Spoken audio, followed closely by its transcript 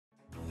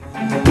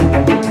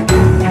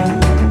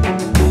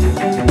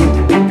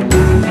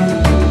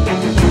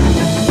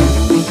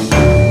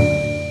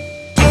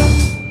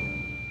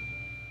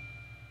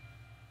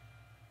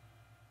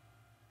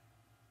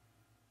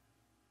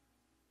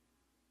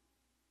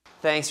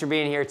Thanks for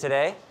being here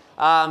today.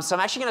 So I'm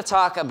actually going to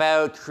talk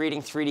about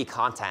creating 3D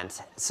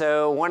content.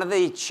 So one of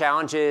the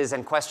challenges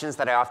and questions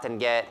that I often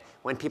get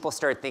when people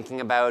start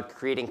thinking about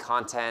creating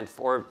content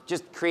or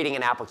just creating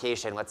an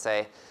application, let's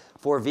say,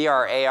 for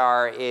VR,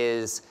 AR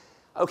is,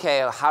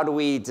 okay, how do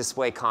we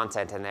display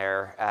content in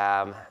there?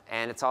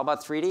 And it's all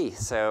about 3D,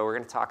 so we're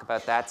going to talk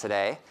about that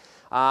today.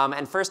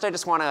 And first, I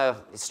just want to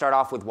start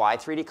off with why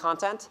 3D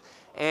content.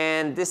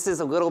 And this is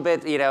a little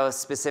bit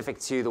specific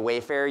to the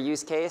Wayfair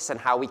use case and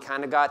how we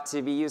kind of got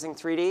to be using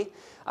 3D.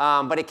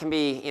 But it can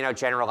be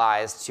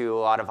generalized to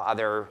a lot of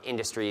other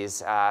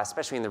industries,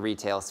 especially in the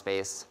retail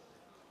space.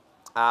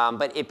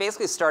 But it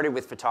basically started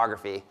with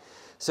photography.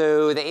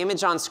 So the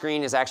image on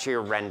screen is actually a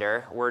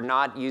render. We're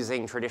not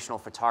using traditional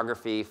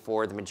photography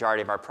for the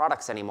majority of our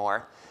products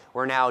anymore.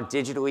 We're now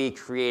digitally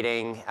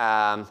creating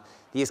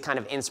these kind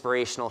of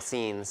inspirational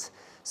scenes.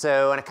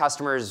 So when a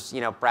customer's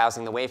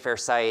browsing the Wayfair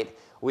site,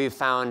 we've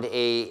found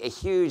a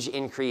huge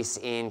increase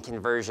in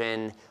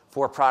conversion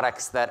for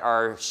products that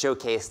are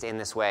showcased in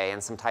this way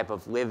in some type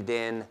of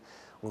lived-in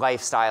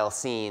lifestyle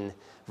scene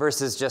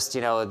versus just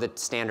the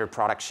standard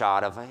product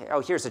shot of,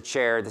 oh, here's a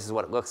chair, this is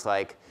what it looks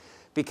like.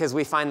 Because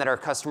we find that our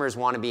customers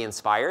want to be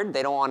inspired.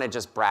 They don't want to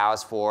just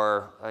browse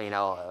for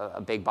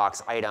a big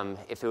box item.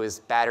 If it was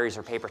batteries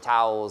or paper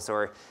towels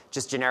or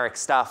just generic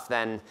stuff,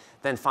 then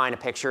find a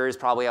picture is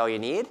probably all you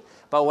need.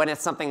 But when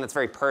it's something that's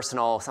very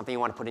personal, something you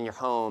want to put in your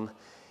home,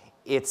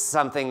 it's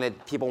something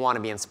that people want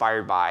to be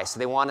inspired by. So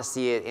they want to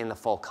see it in the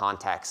full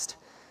context.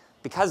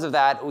 Because of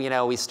that,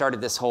 we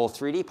started this whole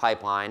 3D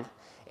pipeline.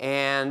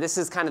 And this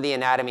is kind of the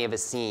anatomy of a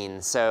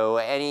scene. So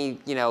any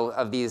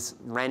of these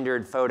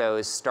rendered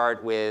photos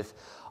start with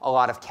a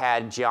lot of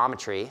CAD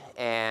geometry.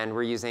 And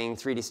we're using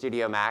 3D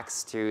Studio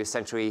Max to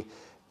essentially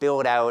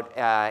build out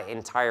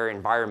entire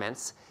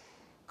environments,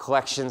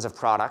 collections of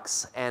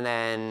products. And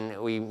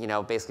then we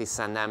basically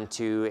send them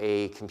to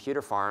a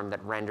computer farm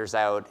that renders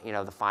out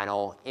the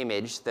final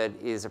image that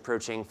is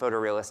approaching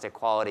photorealistic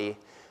quality,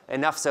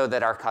 enough so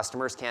that our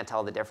customers can't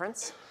tell the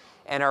difference.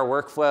 And our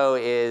workflow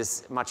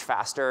is much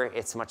faster.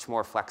 It's much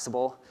more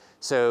flexible.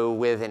 So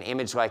with an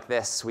image like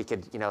this, we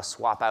could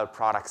swap out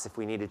products if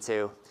we needed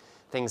to.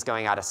 Things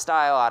going out of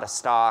style, out of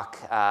stock,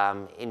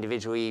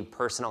 individually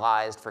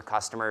personalized for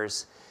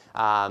customers.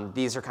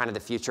 These are kind of the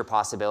future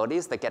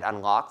possibilities that get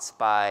unlocked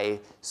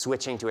by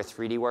switching to a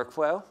 3D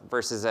workflow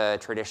versus a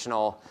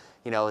traditional,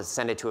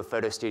 send it to a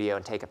photo studio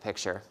and take a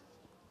picture.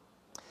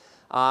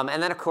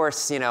 And then, of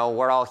course,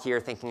 we're all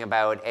here thinking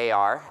about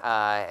AR,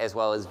 as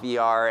well as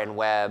VR and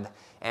web.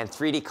 And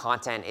 3D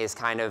content is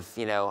kind of,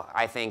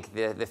 I think,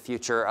 the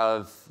future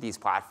of these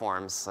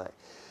platforms.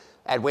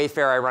 At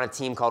Wayfair, I run a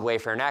team called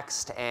Wayfair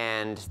Next.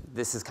 And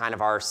this is kind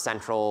of our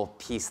central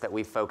piece that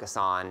we focus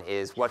on,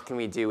 is what can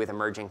we do with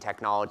emerging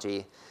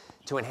technology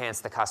to enhance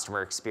the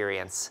customer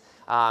experience.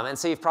 And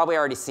so you've probably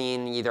already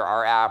seen either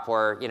our app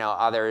or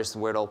others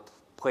where it'll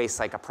place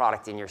like a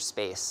product in your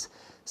space.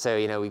 So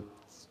we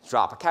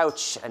drop a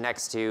couch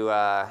next to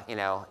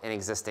an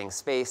existing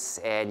space,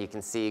 and you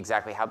can see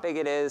exactly how big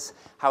it is,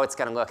 how it's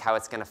going to look, how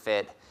it's going to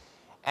fit.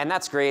 And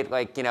that's great.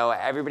 Like,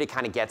 everybody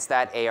kind of gets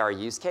that AR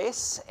use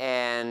case,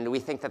 and we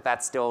think that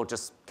that's still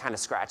just kind of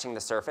scratching the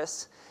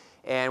surface.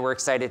 And we're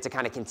excited to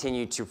kind of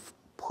continue to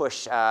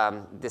push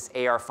this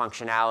AR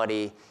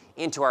functionality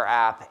into our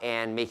app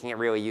and making it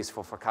really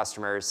useful for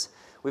customers.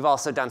 We've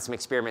also done some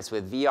experiments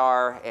with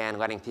VR and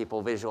letting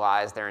people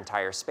visualize their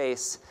entire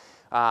space.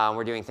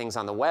 We're doing things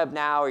on the web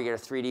now where you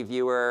get a 3D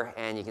viewer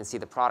and you can see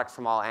the product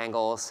from all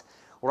angles.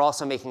 We're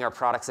also making our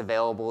products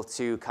available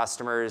to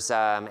customers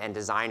and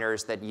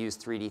designers that use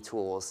 3D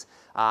tools,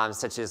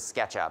 such as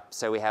SketchUp.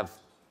 So we have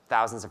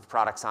thousands of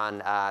products on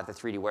the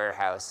 3D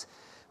Warehouse,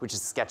 which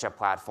is a SketchUp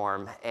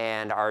platform.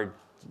 And our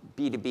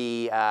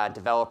B2B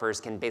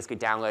developers can basically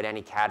download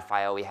any CAD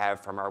file we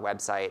have from our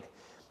website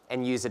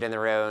and use it in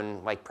their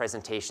own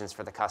presentations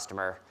for the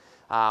customer.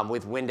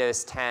 With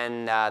Windows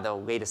 10, the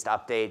latest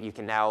update, you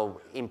can now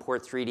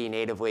import 3D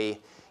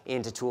natively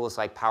into tools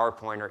like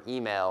PowerPoint or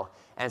email.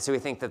 And so we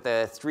think that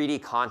the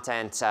 3D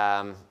content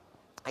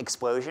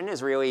explosion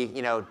is really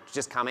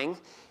just coming.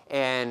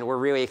 And we're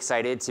really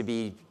excited to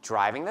be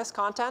driving this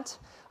content.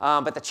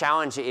 But the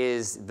challenge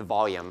is the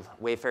volume.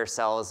 Wayfair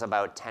sells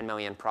about 10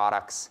 million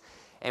products,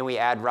 and we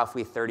add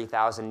roughly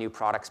 30,000 new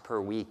products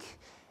per week.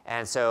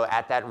 And so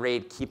at that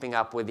rate, keeping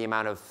up with the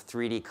amount of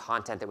 3D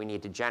content that we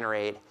need to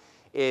generate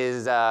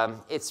is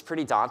it's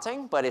pretty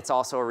daunting, but it's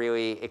also a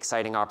really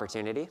exciting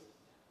opportunity.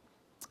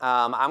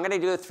 I'm going to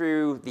go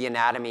through the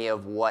anatomy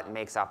of what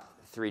makes up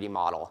a 3D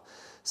model.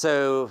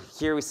 So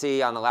here we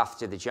see on the left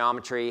the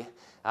geometry.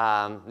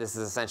 This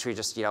is essentially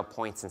just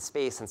points in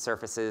space and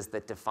surfaces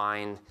that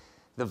define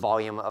the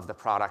volume of the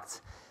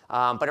product.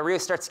 But it really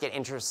starts to get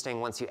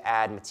interesting once you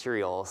add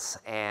materials,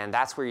 and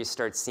that's where you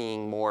start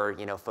seeing more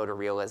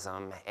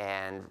photorealism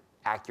and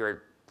accurate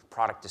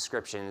product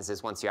descriptions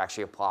is once you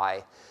actually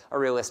apply a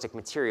realistic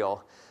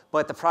material.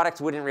 But the product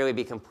wouldn't really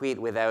be complete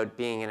without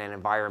being in an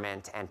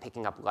environment and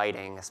picking up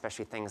lighting,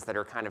 especially things that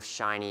are kind of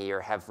shiny or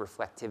have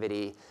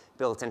reflectivity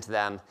built into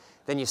them.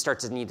 Then you start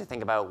to need to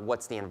think about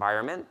what's the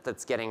environment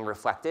that's getting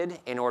reflected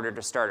in order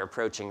to start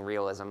approaching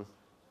realism.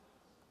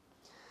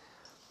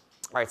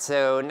 All right,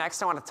 so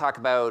next I want to talk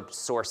about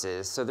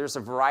sources. So there's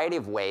a variety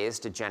of ways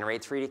to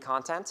generate 3D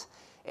content,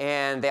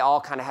 and they all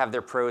kind of have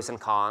their pros and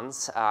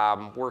cons.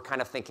 We're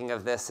kind of thinking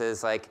of this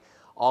as like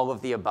all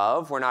of the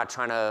above. We're not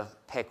trying to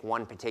pick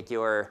one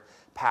particular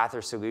path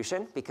or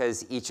solution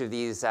because each of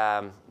these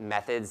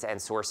methods and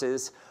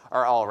sources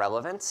are all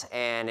relevant.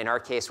 And in our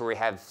case, where we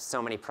have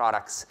so many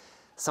products,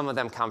 some of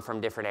them come from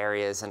different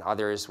areas and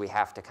others we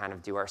have to kind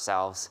of do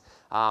ourselves.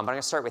 But I'm going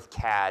to start with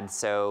CAD.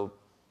 So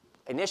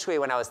initially,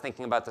 when I was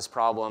thinking about this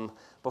problem,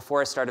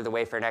 before I started the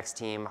Wayfair Next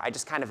team, I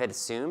just kind of had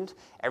assumed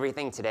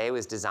everything today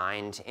was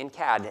designed in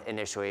CAD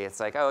initially. It's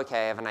like, oh,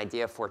 okay, I have an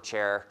idea for a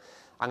chair.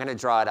 I'm going to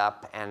draw it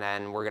up, and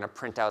then we're going to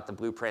print out the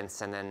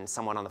blueprints, and then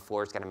someone on the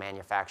floor is going to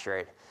manufacture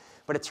it.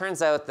 But it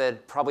turns out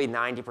that probably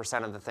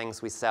 90% of the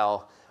things we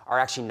sell are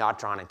actually not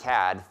drawn in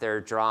CAD.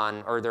 They're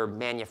drawn, or they're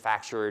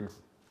manufactured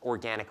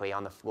organically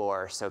on the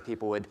floor. So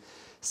people would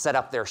set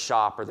up their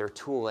shop or their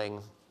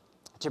tooling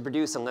to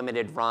produce a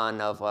limited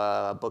run of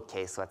a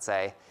bookcase, let's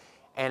say.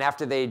 And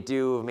after they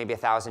do maybe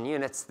 1,000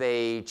 units,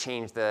 they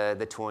change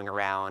the tooling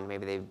around.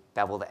 Maybe they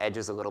bevel the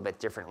edges a little bit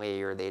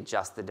differently, or they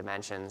adjust the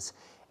dimensions.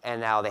 And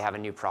now they have a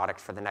new product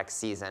for the next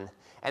season.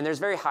 And there's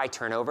very high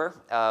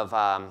turnover of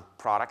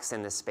products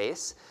in this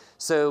space.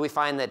 So we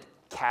find that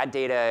CAD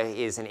data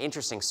is an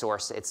interesting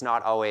source. It's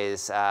not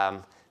always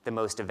the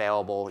most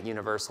available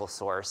universal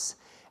source.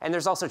 And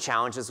there's also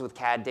challenges with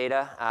CAD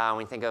data.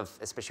 When you think of,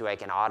 especially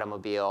like an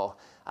automobile,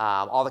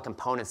 all the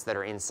components that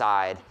are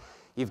inside,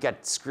 you've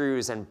got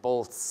screws and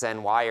bolts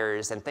and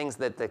wires and things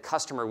that the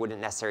customer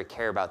wouldn't necessarily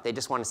care about. They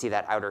just want to see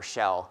that outer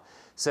shell.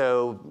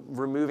 So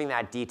removing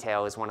that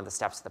detail is one of the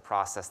steps of the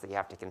process that you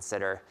have to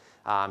consider.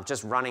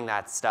 Just running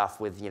that stuff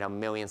with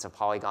millions of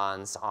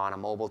polygons on a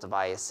mobile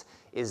device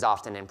is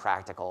often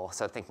impractical.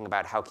 So thinking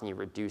about how can you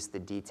reduce the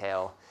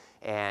detail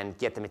and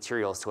get the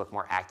materials to look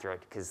more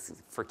accurate,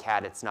 because for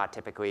CAD it's not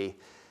typically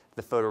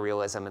the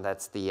photorealism, and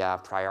that's the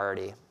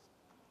priority.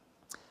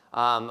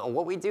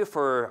 What we do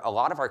for a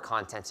lot of our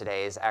content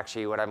today is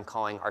actually what I'm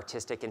calling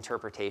artistic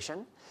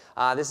interpretation.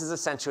 This is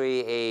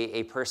essentially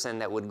a person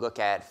that would look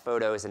at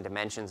photos and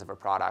dimensions of a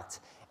product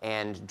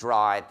and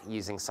draw it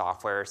using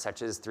software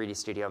such as 3D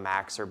Studio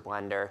Max or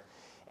Blender.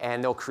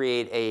 And they'll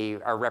create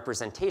a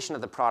representation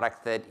of the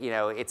product that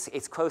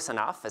it's close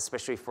enough,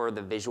 especially for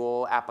the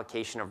visual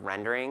application of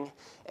rendering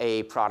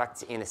a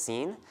product in a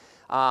scene.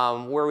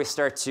 Where we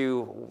start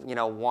to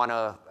want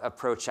to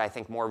approach, I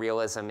think, more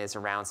realism is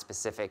around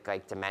specific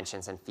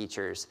dimensions and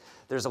features.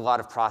 There's a lot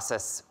of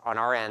process on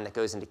our end that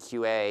goes into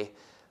QA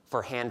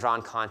for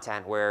hand-drawn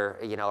content where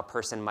a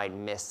person might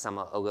miss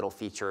a little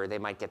feature. They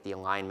might get the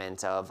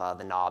alignment of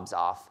the knobs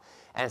off.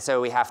 And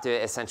so we have to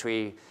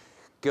essentially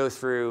go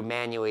through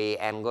manually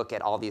and look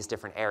at all these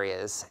different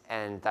areas.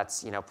 And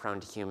that's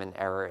prone to human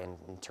error and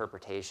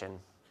interpretation.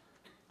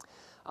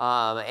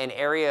 An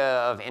area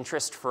of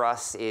interest for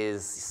us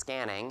is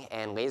scanning,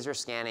 and laser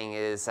scanning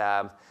is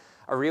a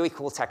really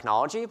cool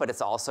technology, but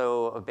it's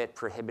also a bit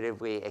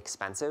prohibitively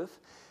expensive.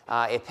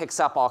 It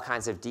picks up all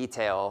kinds of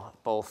detail,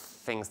 both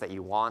things that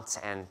you want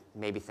and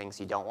maybe things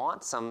you don't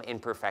want, some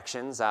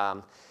imperfections.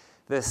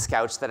 The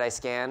couch that I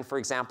scanned, for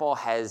example,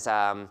 has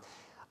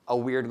a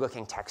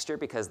weird-looking texture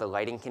because the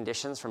lighting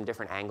conditions from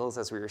different angles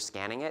as we were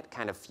scanning it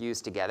kind of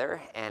fused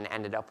together and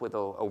ended up with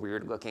a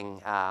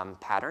weird-looking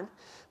pattern.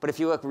 But if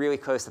you look really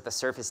close at the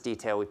surface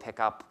detail, we pick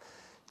up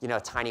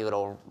tiny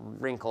little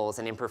wrinkles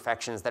and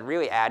imperfections that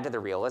really add to the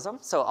realism.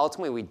 So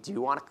ultimately, we do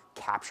want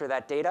to capture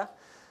that data,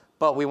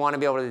 but we want to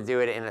be able to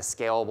do it in a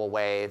scalable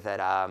way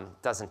that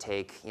doesn't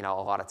take a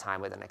lot of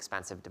time with an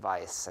expensive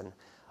device. And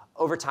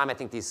over time, I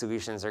think these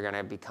solutions are going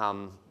to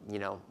become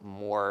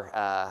more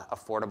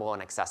affordable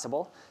and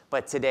accessible.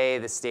 But today,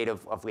 the state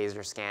of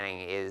laser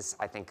scanning is,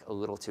 I think, a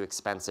little too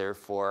expensive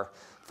for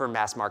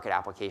mass market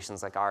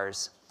applications like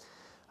ours.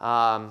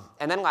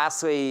 And then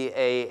lastly,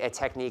 a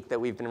technique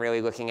that we've been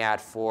really looking at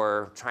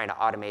for trying to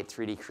automate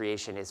 3D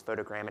creation is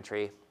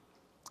photogrammetry.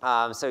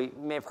 So you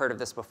may have heard of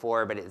this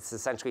before, but it's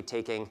essentially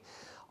taking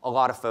a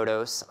lot of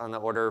photos on the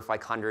order of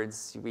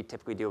hundreds. We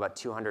typically do about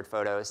 200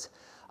 photos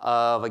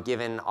of a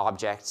given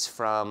object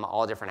from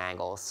all different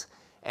angles.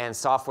 And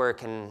software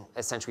can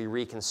essentially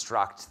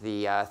reconstruct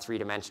the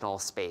three-dimensional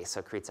space. So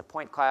it creates a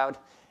point cloud,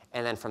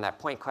 and then from that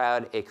point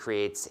cloud, it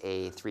creates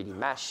a 3D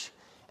mesh,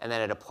 and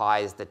then it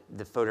applies the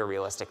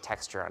photorealistic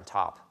texture on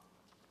top.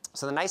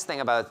 So the nice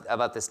thing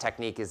about this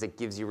technique is it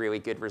gives you really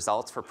good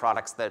results for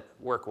products that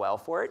work well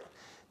for it.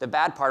 The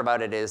bad part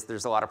about it is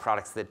there's a lot of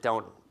products that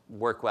don't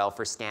work well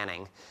for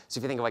scanning. So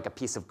if you think of a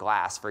piece of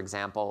glass, for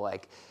example,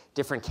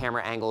 different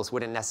camera angles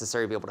wouldn't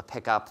necessarily be able to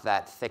pick up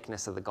that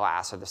thickness of the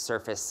glass or the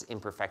surface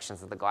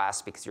imperfections of the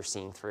glass because you're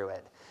seeing through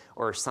it,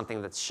 or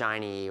something that's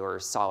shiny or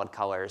solid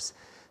colors.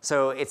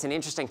 So it's an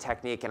interesting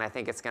technique, and I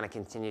think it's going to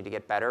continue to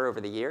get better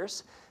over the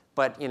years.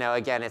 But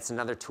again, it's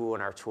another tool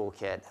in our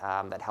toolkit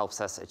that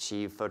helps us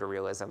achieve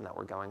photorealism that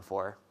we're going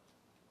for.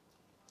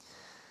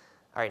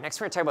 All right, next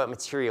we're going to talk about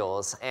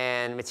materials.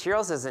 And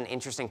materials is an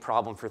interesting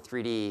problem for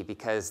 3D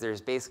because there's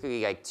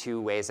basically like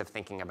two ways of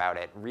thinking about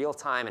it,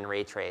 real-time and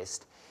ray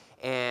traced.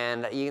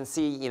 And you can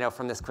see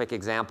from this quick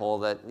example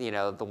that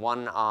the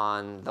one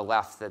on the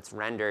left that's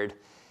rendered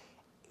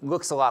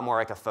looks a lot more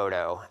like a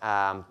photo.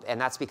 And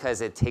that's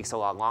because it takes a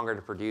lot longer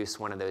to produce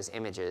one of those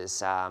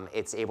images.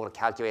 It's able to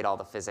calculate all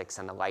the physics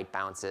and the light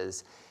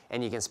bounces.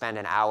 And you can spend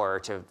an hour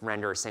to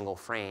render a single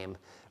frame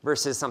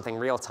versus something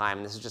real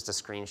time. This is just a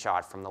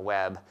screenshot from the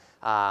web.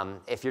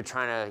 If you're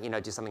trying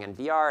to do something in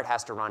VR, it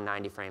has to run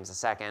 90 frames a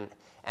second.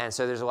 And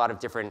so there's a lot of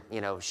different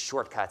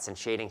shortcuts and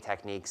shading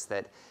techniques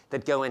that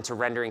go into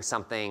rendering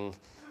something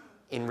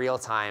in real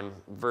time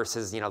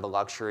versus the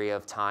luxury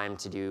of time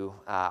to do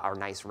our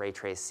nice ray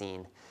trace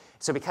scene.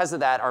 So because of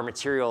that, our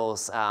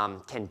materials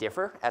can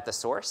differ at the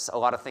source. A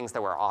lot of things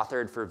that were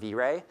authored for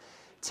V-Ray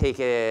take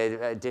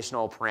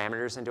additional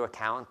parameters into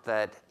account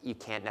that you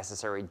can't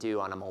necessarily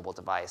do on a mobile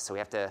device. So we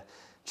have to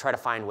try to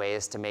find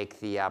ways to make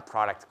the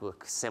product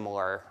look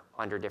similar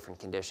under different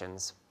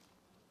conditions.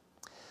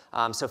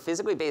 So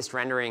physically based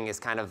rendering is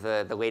kind of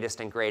the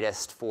latest and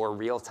greatest for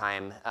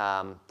real-time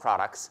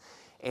products.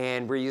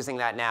 And we're using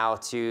that now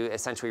to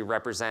essentially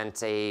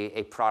represent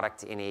a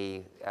product in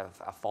a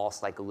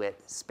false, like,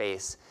 lit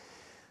space.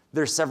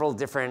 There's several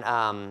different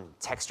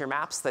texture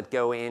maps that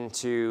go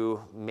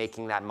into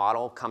making that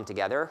model come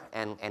together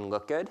and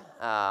look good.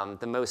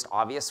 The most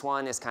obvious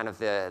one is kind of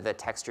the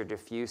texture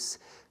diffuse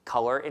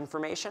color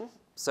information.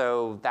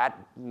 So that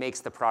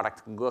makes the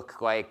product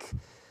look like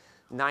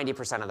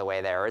 90% of the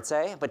way there, I'd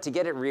say. But to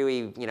get it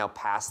really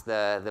past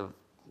the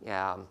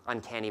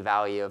uncanny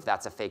valley of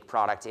that's a fake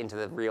product into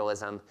the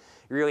realism,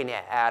 you really need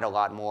to add a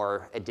lot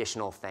more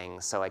additional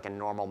things. So like a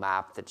normal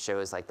map that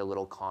shows like the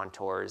little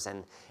contours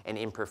and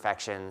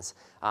imperfections,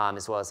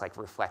 as well as like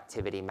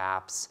reflectivity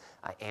maps,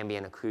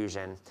 ambient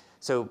occlusion.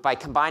 So by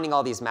combining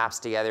all these maps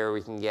together,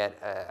 we can get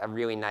a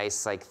really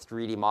nice like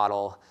 3D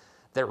model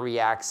that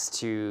reacts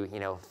to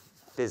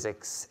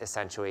physics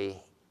essentially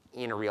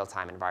in a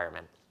real-time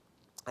environment.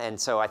 And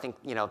so I think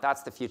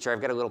that's the future. I've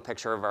got a little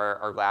picture of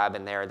our lab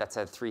in there. That's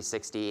a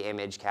 360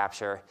 image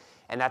capture.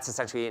 And that's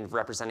essentially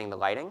representing the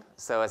lighting.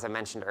 So as I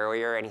mentioned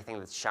earlier, anything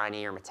that's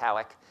shiny or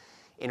metallic,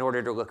 in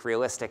order to look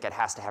realistic, it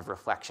has to have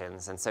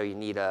reflections. And so you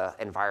need an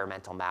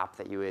environmental map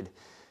that you would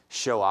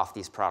show off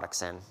these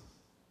products in.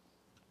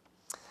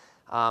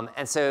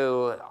 And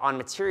so on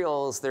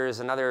materials, there's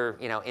another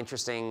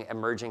interesting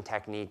emerging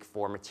technique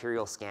for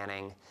material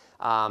scanning.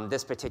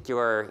 This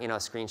particular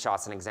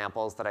screenshots and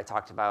examples that I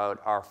talked about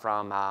are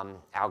from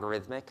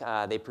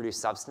Algorithmic. They produce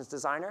Substance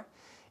Designer.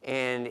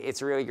 And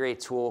it's a really great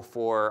tool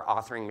for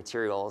authoring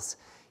materials.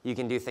 You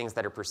can do things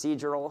that are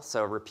procedural,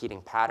 so repeating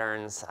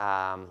patterns,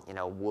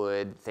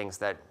 wood, things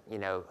that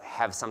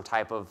have some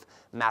type of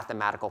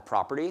mathematical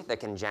property that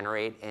can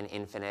generate an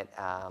infinite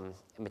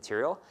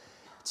material,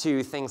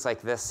 to things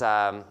like this,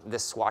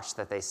 this swatch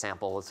that they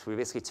sampled. So we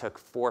basically took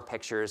 4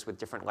 pictures with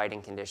different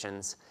lighting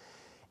conditions.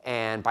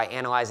 And by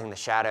analyzing the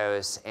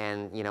shadows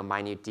and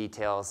minute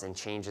details and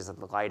changes of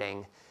the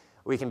lighting,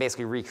 we can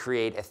basically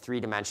recreate a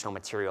 3-dimensional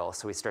material.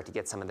 So we start to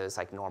get some of those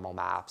like normal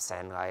maps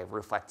and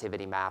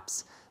reflectivity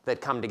maps that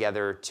come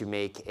together to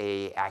make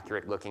a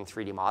accurate looking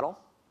 3D model.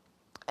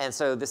 And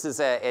so this is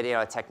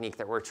a technique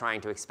that we're trying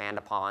to expand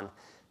upon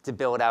to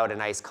build out a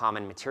nice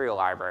common material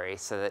library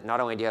so that not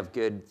only do you have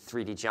good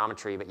 3D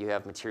geometry, but you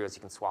have materials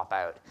you can swap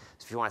out.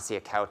 So if you want to see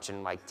a couch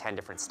in like 10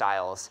 different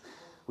styles,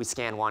 we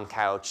scan one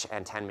couch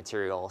and 10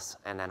 materials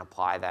and then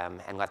apply them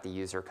and let the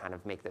user kind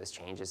of make those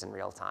changes in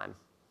real time.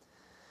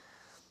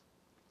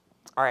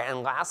 All right,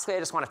 and lastly, I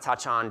just want to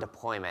touch on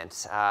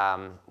deployment.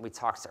 We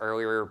talked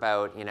earlier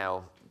about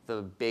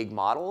the big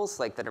models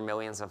like that are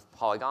millions of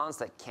polygons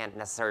that can't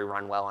necessarily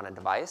run well on a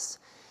device.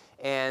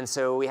 And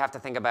so we have to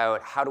think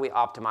about how do we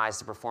optimize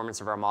the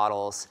performance of our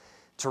models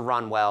to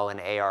run well in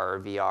AR or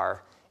VR.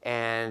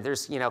 And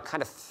there's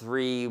kind of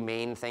 3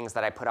 main things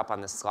that I put up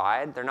on this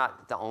slide. They're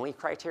not the only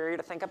criteria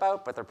to think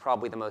about, but they're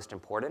probably the most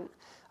important.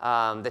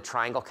 The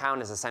triangle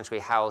count is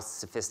essentially how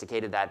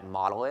sophisticated that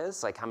model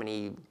is, like how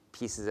many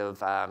pieces of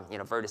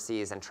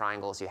vertices and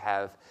triangles you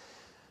have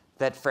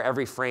that for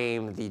every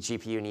frame the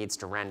GPU needs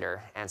to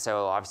render. And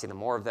so obviously the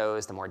more of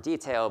those, the more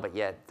detail, but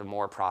yet the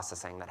more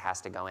processing that has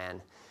to go in.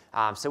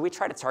 So we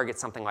try to target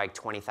something like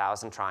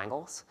 20,000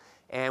 triangles.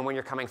 And when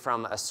you're coming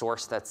from a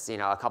source that's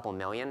a couple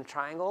million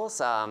triangles,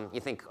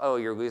 you think, oh,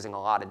 you're losing a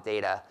lot of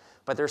data.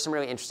 But there's some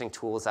really interesting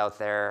tools out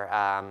there.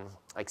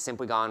 Like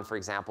Simplygon, for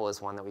example,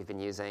 is one that we've been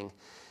using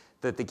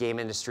that the game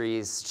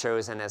industry's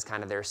chosen as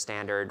kind of their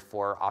standard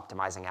for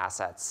optimizing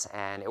assets.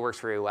 And it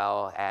works really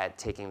well at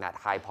taking that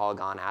high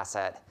polygon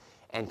asset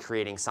and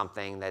creating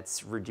something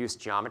that's reduced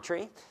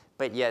geometry,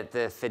 but yet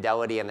the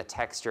fidelity and the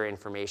texture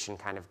information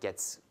kind of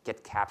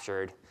get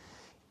captured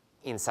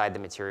inside the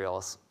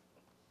materials.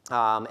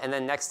 And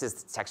then next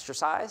is the texture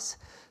size.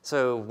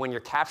 So when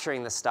you're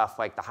capturing this stuff,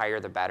 like the higher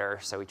the better.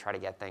 So we try to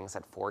get things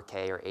at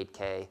 4K or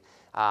 8K.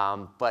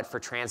 But for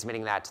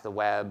transmitting that to the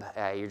web,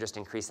 you're just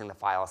increasing the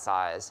file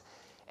size.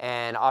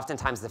 And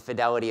oftentimes the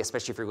fidelity,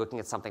 especially if you're looking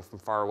at something from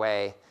far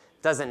away,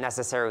 doesn't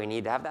necessarily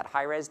need to have that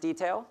high-res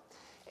detail.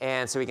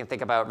 And so we can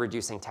think about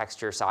reducing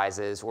texture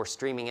sizes or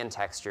streaming in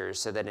textures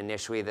so that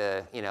initially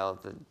the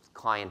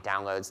client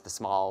downloads the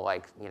small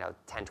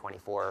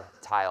 1024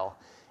 tile.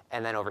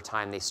 And then over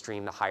time, they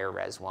stream the higher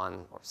res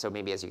one. So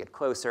maybe as you get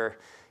closer,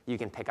 you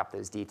can pick up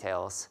those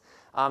details.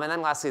 And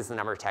then lastly is the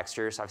number of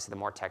textures. Obviously, the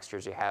more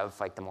textures you have,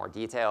 the more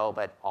detail,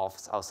 but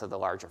also the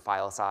larger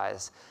file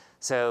size.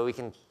 So we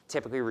can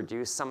typically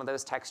reduce some of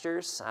those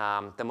textures.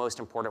 The most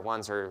important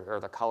ones are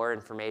the color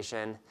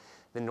information.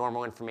 The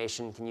normal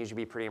information can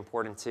usually be pretty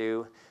important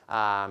too.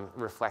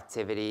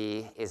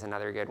 Reflectivity is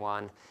another good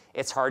one.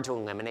 It's hard to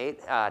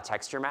eliminate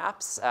texture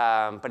maps,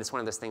 but it's one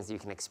of those things that you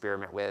can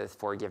experiment with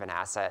for a given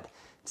asset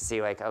to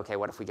see okay,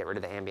 what if we get rid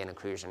of the ambient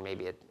occlusion?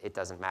 Maybe it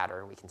doesn't matter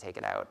and we can take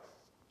it out.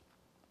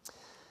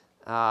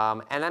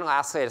 And then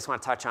lastly, I just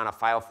want to touch on a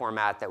file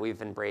format that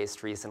we've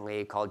embraced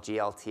recently called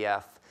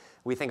GLTF.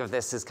 We think of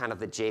this as kind of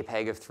the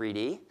JPEG of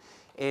 3D.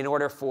 In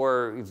order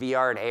for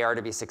VR and AR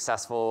to be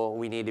successful,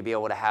 we need to be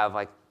able to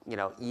have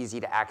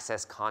easy to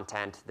access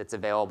content that's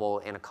available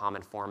in a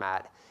common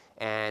format.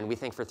 And we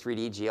think for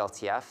 3D,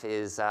 GLTF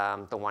is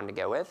the one to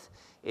go with.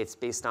 It's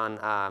based on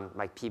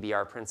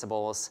PBR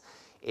principles.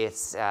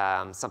 It's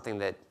something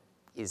that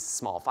is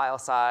small file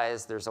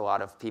size. There's a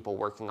lot of people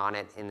working on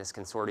it in this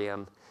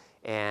consortium.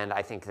 And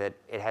I think that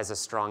it has a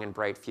strong and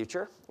bright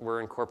future.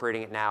 We're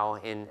incorporating it now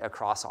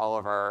across all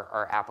of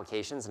our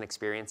applications and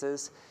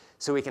experiences.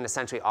 So we can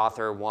essentially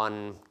author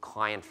one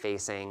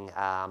client-facing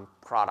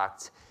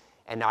product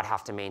and not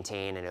have to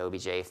maintain an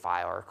OBJ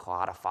file or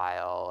Collada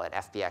file, an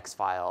FBX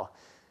file.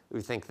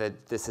 We think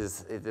that this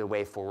is the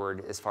way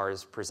forward as far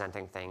as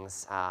presenting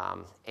things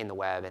in the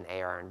web and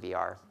AR and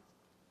VR.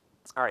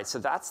 All right, so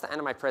that's the end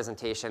of my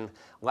presentation.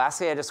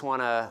 Lastly, I just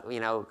want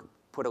to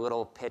put a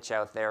little pitch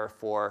out there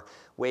for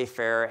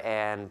Wayfair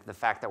and the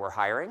fact that we're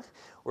hiring.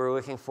 We're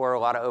looking for a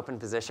lot of open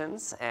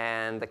positions,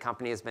 and the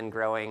company has been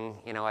growing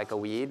like a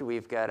weed.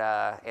 We've got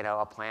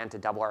a plan to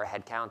double our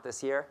headcount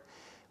this year.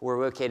 We're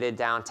located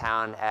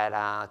downtown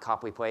at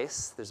Copley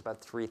Place. There's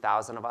about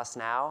 3,000 of us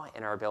now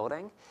in our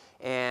building.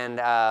 And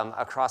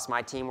across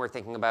my team, we're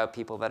thinking about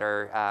people that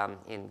are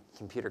in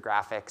computer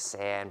graphics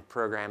and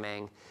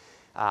programming.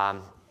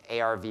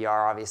 AR,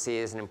 VR obviously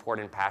is an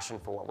important passion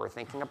for what we're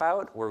thinking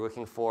about. We're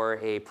looking for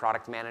a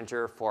product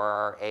manager for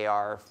our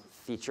AR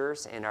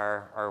features in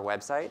our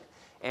website.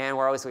 And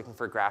we're always looking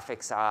for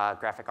graphic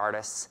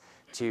artists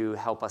to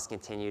help us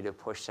continue to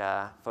push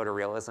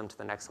photorealism to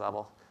the next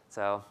level.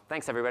 So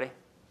thanks, everybody.